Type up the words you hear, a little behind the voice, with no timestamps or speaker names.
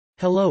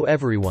Hello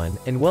everyone,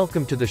 and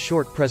welcome to the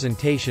short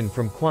presentation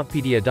from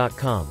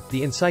Quantpedia.com,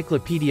 the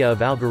encyclopedia of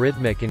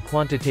algorithmic and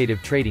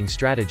quantitative trading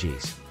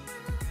strategies.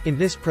 In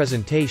this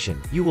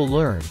presentation, you will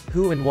learn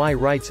who and why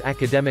writes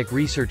academic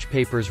research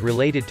papers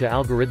related to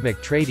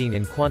algorithmic trading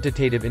and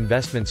quantitative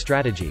investment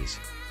strategies,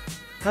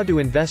 how do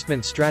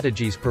investment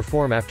strategies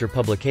perform after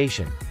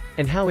publication,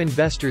 and how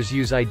investors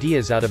use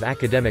ideas out of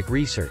academic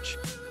research.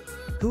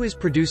 Who is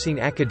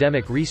producing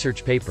academic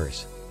research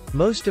papers?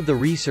 Most of the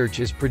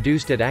research is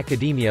produced at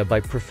academia by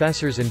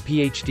professors and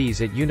PhDs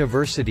at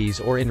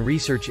universities or in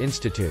research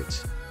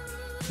institutes.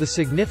 The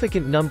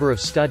significant number of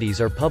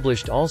studies are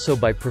published also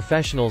by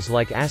professionals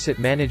like asset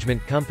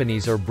management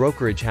companies or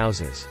brokerage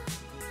houses.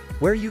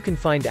 Where you can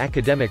find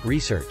academic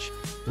research.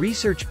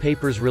 Research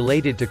papers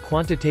related to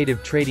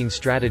quantitative trading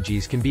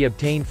strategies can be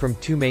obtained from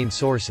two main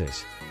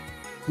sources.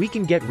 We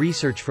can get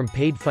research from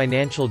paid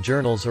financial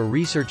journals or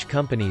research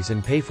companies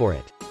and pay for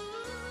it.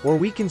 Or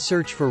we can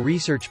search for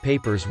research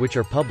papers which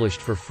are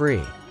published for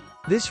free.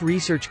 This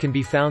research can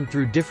be found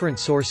through different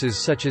sources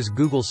such as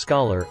Google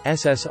Scholar,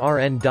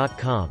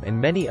 ssrn.com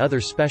and many other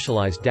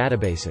specialized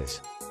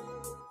databases.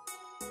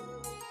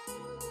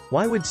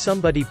 Why would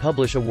somebody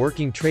publish a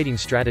working trading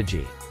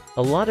strategy?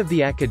 A lot of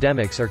the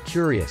academics are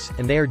curious,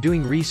 and they are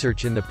doing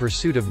research in the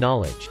pursuit of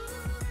knowledge.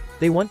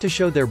 They want to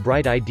show their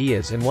bright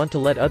ideas and want to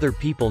let other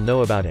people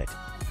know about it.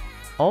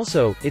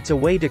 Also, it's a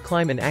way to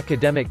climb an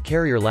academic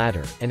career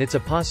ladder, and it's a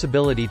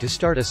possibility to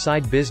start a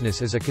side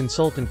business as a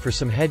consultant for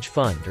some hedge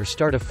fund or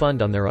start a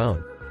fund on their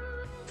own.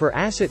 For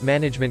asset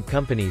management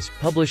companies,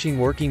 publishing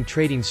working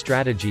trading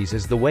strategies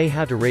is the way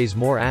how to raise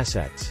more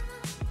assets.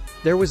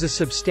 There was a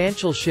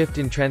substantial shift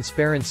in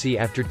transparency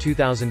after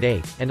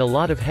 2008, and a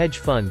lot of hedge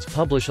funds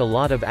publish a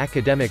lot of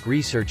academic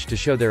research to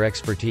show their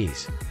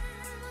expertise.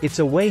 It's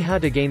a way how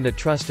to gain the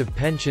trust of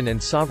pension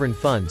and sovereign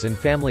funds and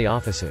family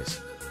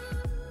offices.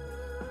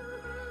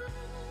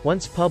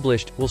 Once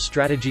published, will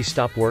strategy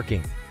stop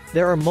working?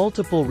 There are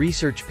multiple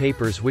research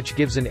papers which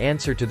gives an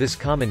answer to this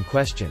common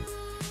question.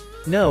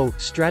 No,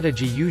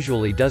 strategy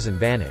usually doesn't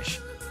vanish.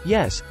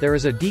 Yes, there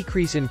is a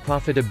decrease in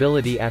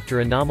profitability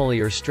after anomaly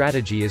or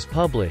strategy is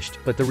published,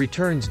 but the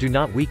returns do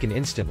not weaken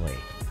instantly.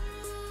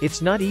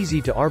 It's not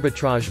easy to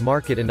arbitrage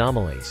market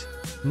anomalies.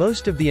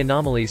 Most of the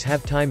anomalies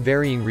have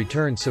time-varying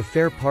returns, so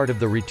fair part of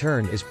the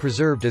return is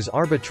preserved as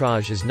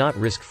arbitrage is not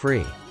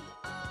risk-free.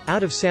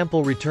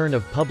 Out-of-sample return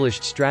of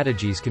published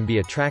strategies can be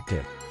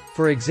attractive.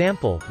 For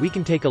example, we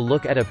can take a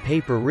look at a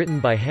paper written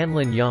by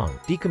Hanlin Yang,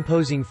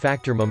 Decomposing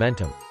Factor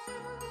Momentum.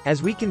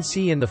 As we can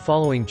see in the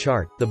following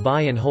chart, the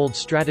buy and hold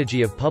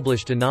strategy of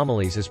published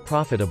anomalies is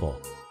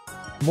profitable.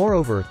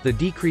 Moreover, the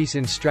decrease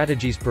in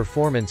strategy's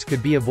performance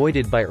could be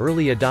avoided by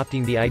early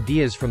adopting the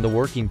ideas from the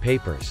working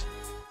papers.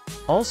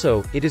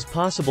 Also, it is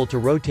possible to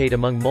rotate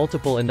among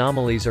multiple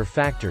anomalies or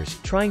factors,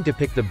 trying to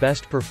pick the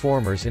best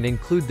performers and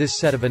include this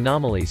set of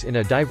anomalies in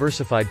a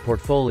diversified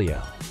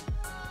portfolio.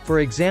 For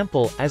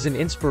example, as an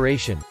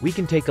inspiration, we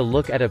can take a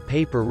look at a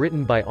paper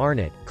written by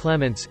Arnott,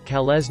 Clements,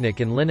 Kalesnik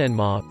and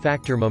Linenma,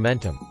 Factor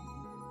Momentum.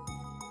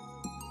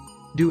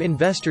 Do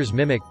investors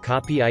mimic,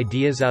 copy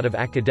ideas out of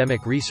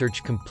academic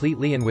research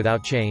completely and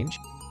without change?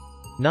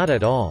 Not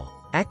at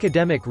all.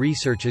 Academic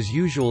research is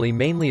usually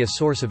mainly a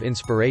source of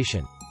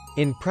inspiration.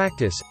 In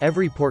practice,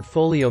 every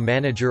portfolio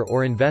manager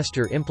or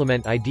investor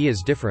implement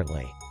ideas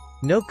differently.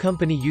 No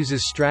company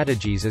uses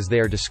strategies as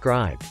they are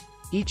described.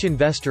 Each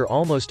investor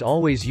almost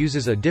always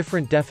uses a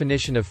different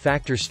definition of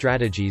factor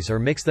strategies or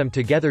mix them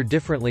together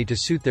differently to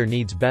suit their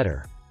needs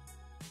better.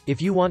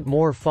 If you want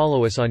more,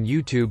 follow us on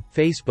YouTube,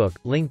 Facebook,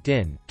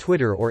 LinkedIn,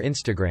 Twitter or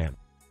Instagram.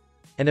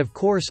 And of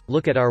course,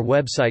 look at our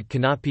website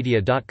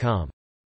quantpedia.com.